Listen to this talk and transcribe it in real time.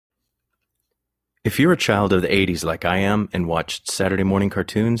If you're a child of the 80s like I am and watched Saturday morning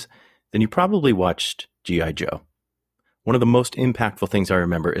cartoons, then you probably watched G.I. Joe. One of the most impactful things I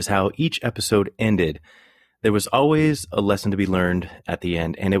remember is how each episode ended. There was always a lesson to be learned at the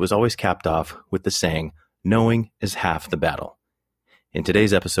end, and it was always capped off with the saying, knowing is half the battle. In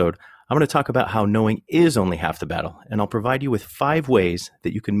today's episode, I'm going to talk about how knowing is only half the battle, and I'll provide you with 5 ways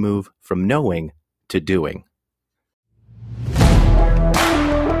that you can move from knowing to doing.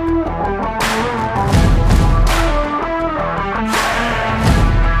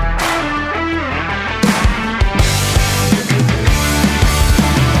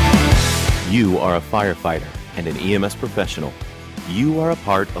 You are a firefighter and an EMS professional. You are a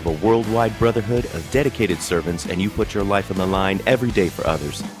part of a worldwide brotherhood of dedicated servants, and you put your life on the line every day for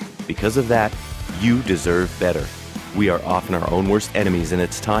others. Because of that, you deserve better. We are often our own worst enemies, and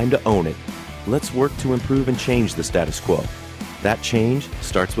it's time to own it. Let's work to improve and change the status quo. That change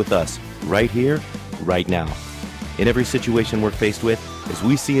starts with us, right here, right now. In every situation we're faced with, as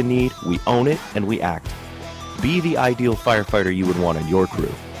we see a need, we own it and we act. Be the ideal firefighter you would want on your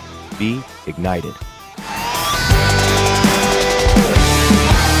crew. Be ignited.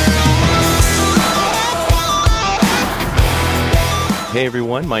 Hey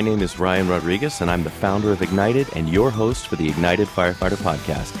everyone, my name is Ryan Rodriguez, and I'm the founder of Ignited and your host for the Ignited Firefighter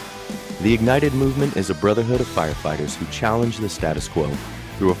Podcast. The Ignited movement is a brotherhood of firefighters who challenge the status quo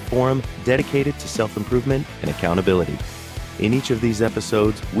through a forum dedicated to self-improvement and accountability. In each of these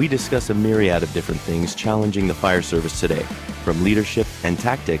episodes, we discuss a myriad of different things challenging the fire service today, from leadership and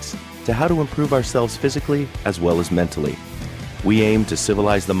tactics to how to improve ourselves physically as well as mentally. We aim to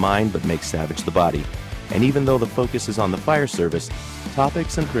civilize the mind but make savage the body. And even though the focus is on the fire service,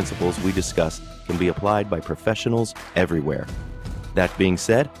 topics and principles we discuss can be applied by professionals everywhere. That being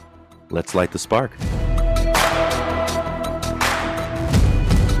said, let's light the spark.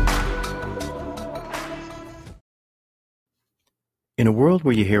 In a world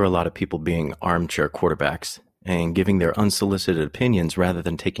where you hear a lot of people being armchair quarterbacks and giving their unsolicited opinions rather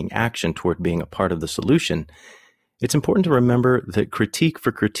than taking action toward being a part of the solution, it's important to remember that critique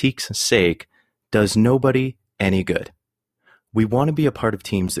for critique's sake does nobody any good. We want to be a part of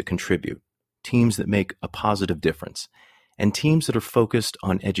teams that contribute, teams that make a positive difference, and teams that are focused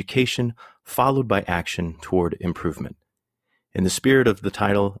on education followed by action toward improvement. In the spirit of the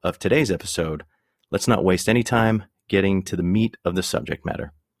title of today's episode, let's not waste any time getting to the meat of the subject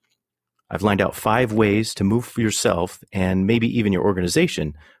matter. I've lined out 5 ways to move for yourself and maybe even your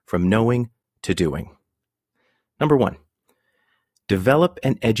organization from knowing to doing. Number 1, develop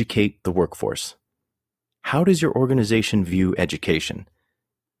and educate the workforce. How does your organization view education?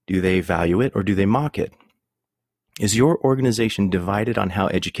 Do they value it or do they mock it? Is your organization divided on how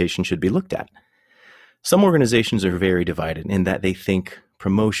education should be looked at? Some organizations are very divided in that they think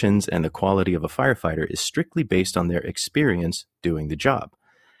promotions and the quality of a firefighter is strictly based on their experience doing the job.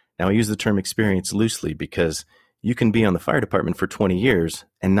 Now, I use the term experience loosely because you can be on the fire department for 20 years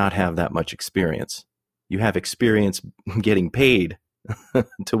and not have that much experience. You have experience getting paid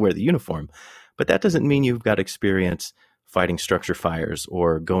to wear the uniform, but that doesn't mean you've got experience fighting structure fires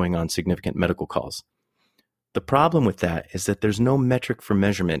or going on significant medical calls. The problem with that is that there's no metric for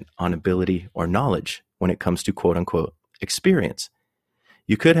measurement on ability or knowledge when it comes to quote-unquote experience.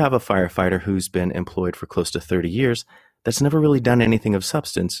 You could have a firefighter who's been employed for close to 30 years that's never really done anything of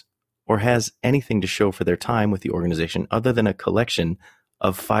substance or has anything to show for their time with the organization other than a collection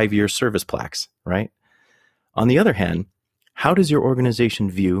of 5-year service plaques, right? On the other hand, how does your organization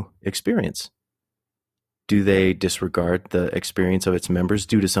view experience? Do they disregard the experience of its members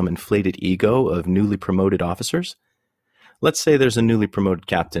due to some inflated ego of newly promoted officers? Let's say there's a newly promoted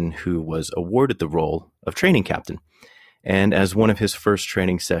captain who was awarded the role of training captain. And as one of his first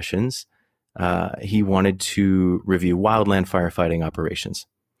training sessions, he wanted to review wildland firefighting operations.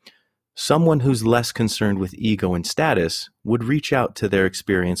 Someone who's less concerned with ego and status would reach out to their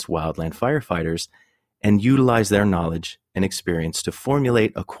experienced wildland firefighters and utilize their knowledge and experience to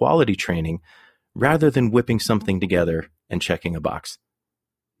formulate a quality training rather than whipping something together and checking a box.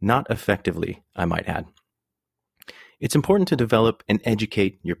 Not effectively, I might add. It's important to develop and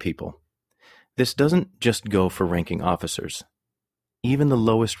educate your people. This doesn't just go for ranking officers. Even the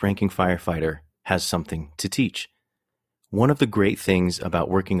lowest ranking firefighter has something to teach. One of the great things about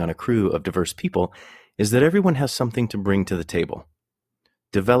working on a crew of diverse people is that everyone has something to bring to the table.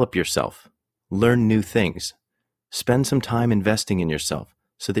 Develop yourself. Learn new things. Spend some time investing in yourself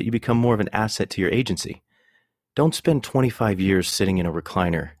so that you become more of an asset to your agency. Don't spend 25 years sitting in a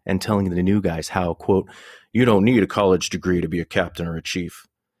recliner and telling the new guys how, quote, you don't need a college degree to be a captain or a chief.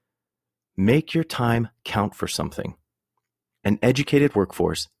 Make your time count for something. An educated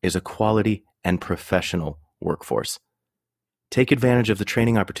workforce is a quality and professional workforce. Take advantage of the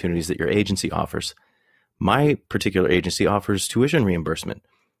training opportunities that your agency offers. My particular agency offers tuition reimbursement,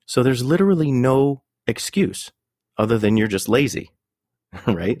 so there's literally no excuse other than you're just lazy,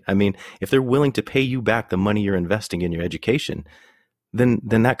 right? I mean, if they're willing to pay you back the money you're investing in your education, then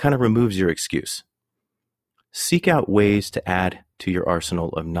that kind of removes your excuse. Seek out ways to add to your arsenal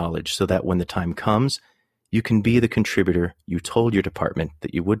of knowledge so that when the time comes, you can be the contributor you told your department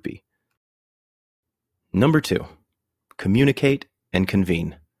that you would be. Number 2, communicate and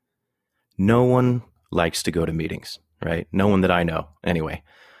convene. No one likes to go to meetings, right? No one that I know, anyway.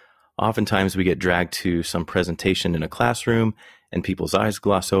 Oftentimes we get dragged to some presentation in a classroom and people's eyes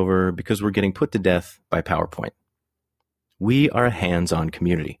gloss over because we're getting put to death by PowerPoint. We are a hands-on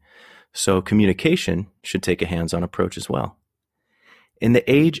community, so communication should take a hands-on approach as well. In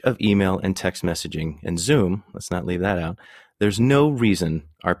the age of email and text messaging and Zoom, let's not leave that out, there's no reason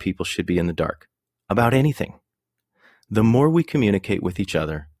our people should be in the dark about anything. The more we communicate with each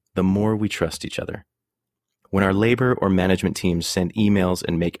other, the more we trust each other. When our labor or management teams send emails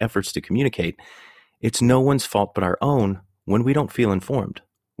and make efforts to communicate, it's no one's fault but our own when we don't feel informed.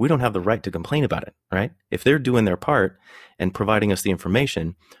 We don't have the right to complain about it, right? If they're doing their part and providing us the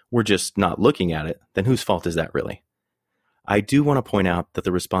information, we're just not looking at it, then whose fault is that really? I do want to point out that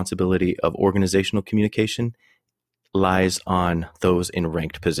the responsibility of organizational communication lies on those in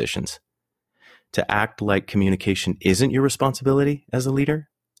ranked positions. To act like communication isn't your responsibility as a leader,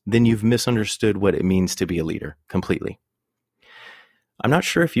 then you've misunderstood what it means to be a leader completely. I'm not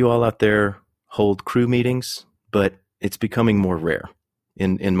sure if you all out there hold crew meetings, but it's becoming more rare.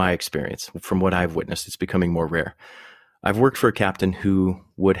 In my experience, from what I've witnessed, it's becoming more rare. I've worked for a captain who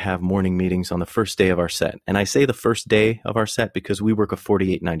would have morning meetings on the first day of our set. And I say the first day of our set because we work a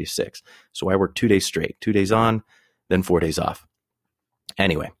 48-96. So I work 2 days straight, 2 days on, then 4 days off.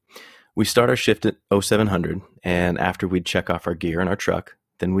 Anyway, we start our shift at 0700, and after we'd check off our gear in our truck,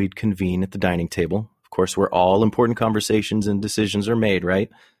 then we'd convene at the dining table. Of course, where all important conversations and decisions are made,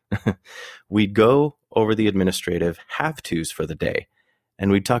 right? We'd go over the administrative have-tos for the day,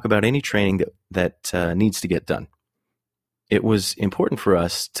 and we'd talk about any training that needs to get done. It was important for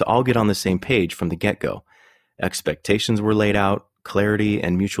us to all get on the same page from the get-go. Expectations were laid out, clarity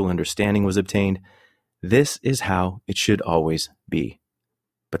and mutual understanding was obtained. This is how it should always be.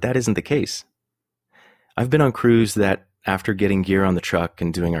 But that isn't the case. I've been on crews that, after getting gear on the truck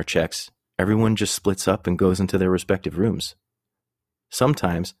and doing our checks, everyone just splits up and goes into their respective rooms.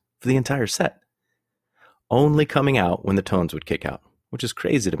 Sometimes for the entire set. Only coming out when the tones would kick out, which is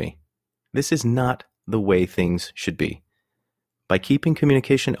crazy to me. This is not the way things should be. By keeping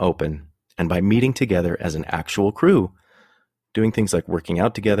communication open and by meeting together as an actual crew, doing things like working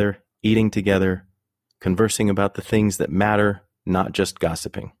out together, eating together, conversing about the things that matter, not just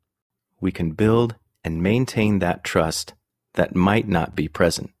gossiping, we can build and maintain that trust that might not be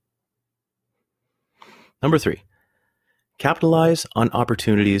present. Number 3, capitalize on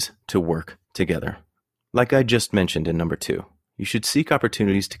opportunities to work together. Like I just mentioned in number 2, you should seek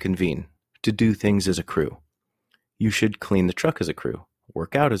opportunities to convene, to do things as a crew. You should clean the truck as a crew,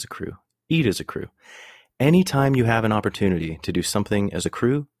 work out as a crew, eat as a crew. Anytime you have an opportunity to do something as a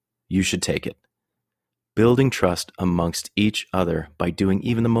crew, you should take it. Building trust amongst each other by doing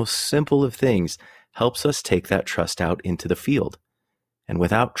even the most simple of things helps us take that trust out into the field. And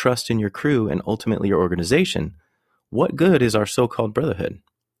without trust in your crew and ultimately your organization, what good is our so-called brotherhood?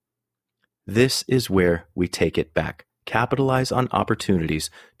 This is where we take it back. Capitalize on opportunities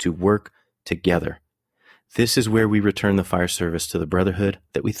to work together. This is where we return the fire service to the brotherhood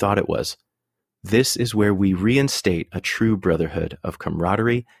that we thought it was. This is where we reinstate a true brotherhood of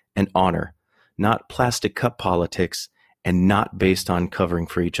camaraderie and honor, not plastic cup politics and not based on covering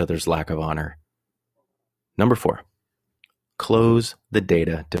for each other's lack of honor. Number 4, close the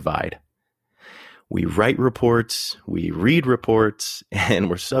data divide. We write reports, we read reports, and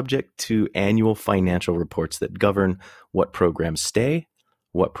we're subject to annual financial reports that govern what programs stay,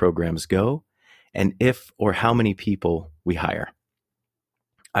 what programs go, and if or how many people we hire.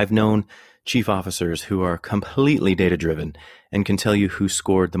 I've known chief officers who are completely data-driven and can tell you who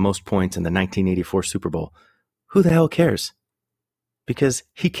scored the most points in the 1984 Super Bowl. Who the hell cares? Because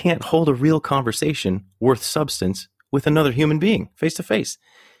he can't hold a real conversation worth substance with another human being face to face.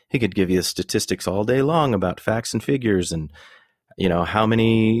 He could give you statistics all day long about facts and figures and, how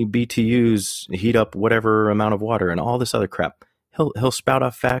many BTUs heat up whatever amount of water and all this other crap. He'll spout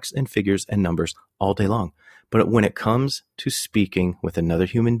off facts and figures and numbers all day long. But when it comes to speaking with another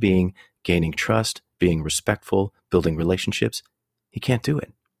human being, gaining trust, being respectful, building relationships, he can't do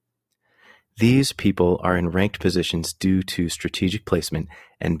it. These people are in ranked positions due to strategic placement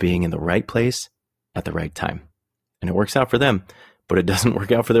and being in the right place at the right time. And it works out for them, but it doesn't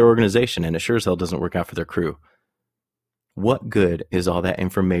work out for their organization, and it sure as hell doesn't work out for their crew. What good is all that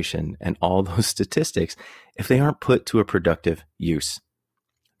information and all those statistics if they aren't put to a productive use?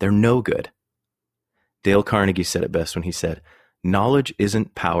 They're no good. Dale Carnegie said it best when he said, "Knowledge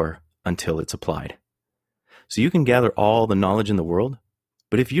isn't power until it's applied." So you can gather all the knowledge in the world,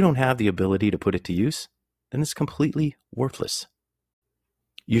 but if you don't have the ability to put it to use, then it's completely worthless.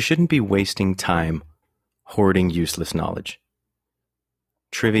 You shouldn't be wasting time hoarding useless knowledge.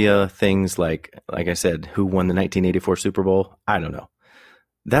 Trivia, things like I said, who won the 1984 Super Bowl? I don't know.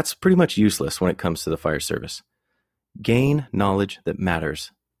 That's pretty much useless when it comes to the fire service. Gain knowledge that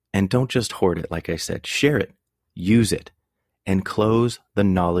matters, and don't just hoard it, like I said. Share it, use it, and close the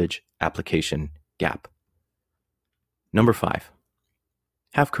knowledge application gap. Number 5,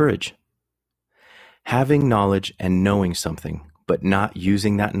 have courage. Having knowledge and knowing something, but not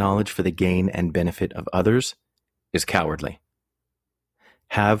using that knowledge for the gain and benefit of others is cowardly.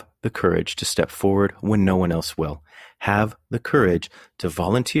 Have the courage to step forward when no one else will. Have the courage to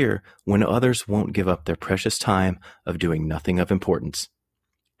volunteer when others won't give up their precious time of doing nothing of importance.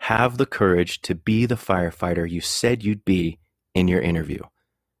 Have the courage to be the firefighter you said you'd be in your interview.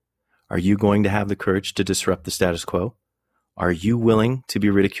 Are you going to have the courage to disrupt the status quo? Are you willing to be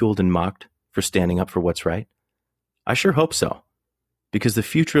ridiculed and mocked for standing up for what's right? I sure hope so, because the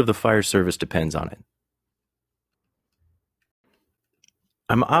future of the fire service depends on it.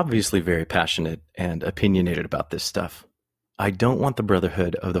 I'm obviously very passionate and opinionated about this stuff. I don't want the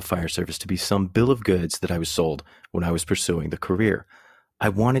brotherhood of the fire service to be some bill of goods that I was sold when I was pursuing the career. I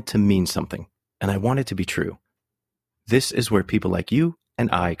want it to mean something, and I want it to be true. This is where people like you and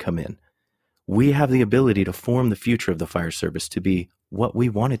I come in. We have the ability to form the future of the fire service to be what we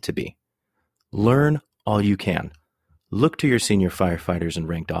want it to be. Learn all you can. Look to your senior firefighters and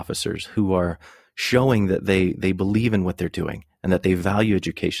ranked officers who are showing that they believe in what they're doing and that they value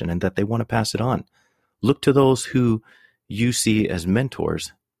education and that they want to pass it on. Look to those who you see as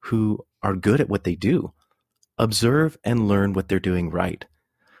mentors who are good at what they do. Observe and learn what they're doing right.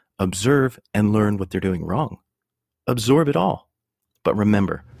 Observe and learn what they're doing wrong. Absorb it all. But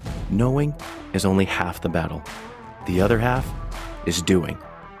remember, knowing is only half the battle. The other half is doing.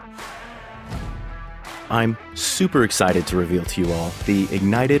 I'm super excited to reveal to you all the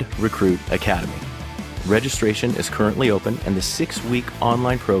Ignited Recruit Academy. Registration is currently open, and the 6-week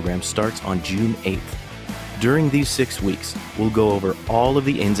online program starts on June 8th. During these 6 weeks, we'll go over all of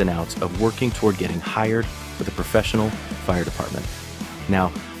the ins and outs of working toward getting hired with a professional fire department.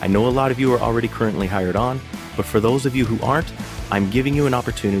 Now, I know a lot of you are already currently hired on, but for those of you who aren't, I'm giving you an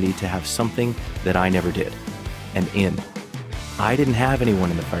opportunity to have something that I never did, an in. I didn't have anyone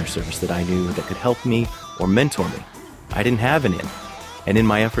in the fire service that I knew that could help me or mentor me. I didn't have an in. And in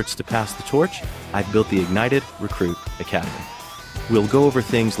my efforts to pass the torch, I've built the Ignited Recruit Academy. We'll go over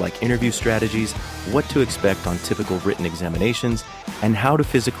things like interview strategies, what to expect on typical written examinations, and how to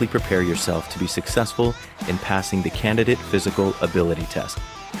physically prepare yourself to be successful in passing the Candidate Physical Ability Test.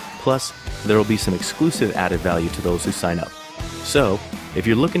 Plus, there will be some exclusive added value to those who sign up. So, if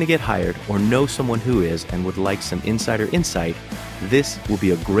you're looking to get hired or know someone who is and would like some insider insight, this will be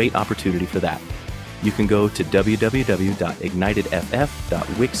a great opportunity for that. You can go to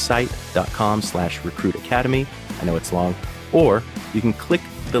www.ignitedff.wixsite.com/recruitacademy. I know it's long. Or you can click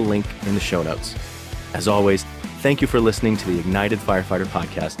the link in the show notes. As always, thank you for listening to the Ignited Firefighter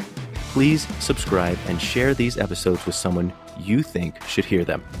Podcast. Please subscribe and share these episodes with someone you think should hear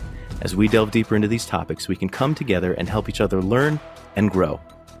them. As we delve deeper into these topics, we can come together and help each other learn and grow.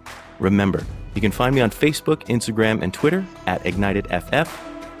 Remember, you can find me on Facebook, Instagram, and Twitter at IgnitedFF.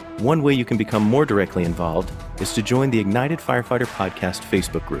 One way you can become more directly involved is to join the Ignited Firefighter Podcast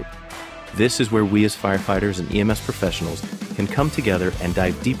Facebook group. This is where we as firefighters and EMS professionals can come together and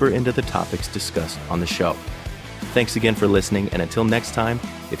dive deeper into the topics discussed on the show. Thanks again for listening, and until next time,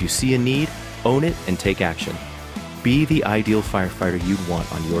 if you see a need, own it and take action. Be the ideal firefighter you'd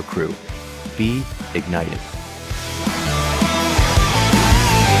want on your crew. Be ignited.